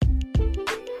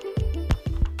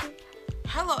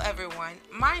Hello, everyone.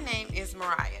 My name is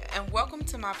Mariah, and welcome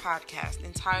to my podcast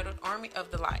entitled Army of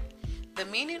the Light. The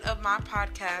meaning of my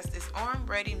podcast is armed,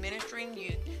 ready, ministering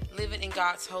youth living in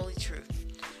God's holy truth.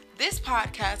 This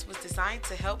podcast was designed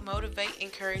to help motivate,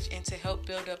 encourage, and to help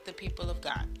build up the people of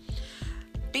God.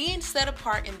 Being set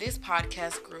apart in this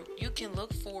podcast group, you can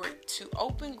look forward to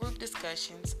open group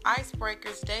discussions,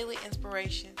 icebreakers, daily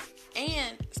inspirations,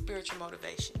 and spiritual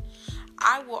motivation.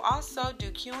 I will also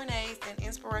do Q&As and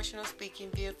inspirational speaking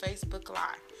via Facebook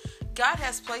Live. God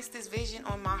has placed this vision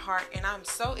on my heart, and I'm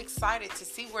so excited to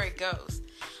see where it goes.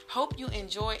 Hope you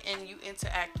enjoy and you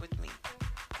interact with me.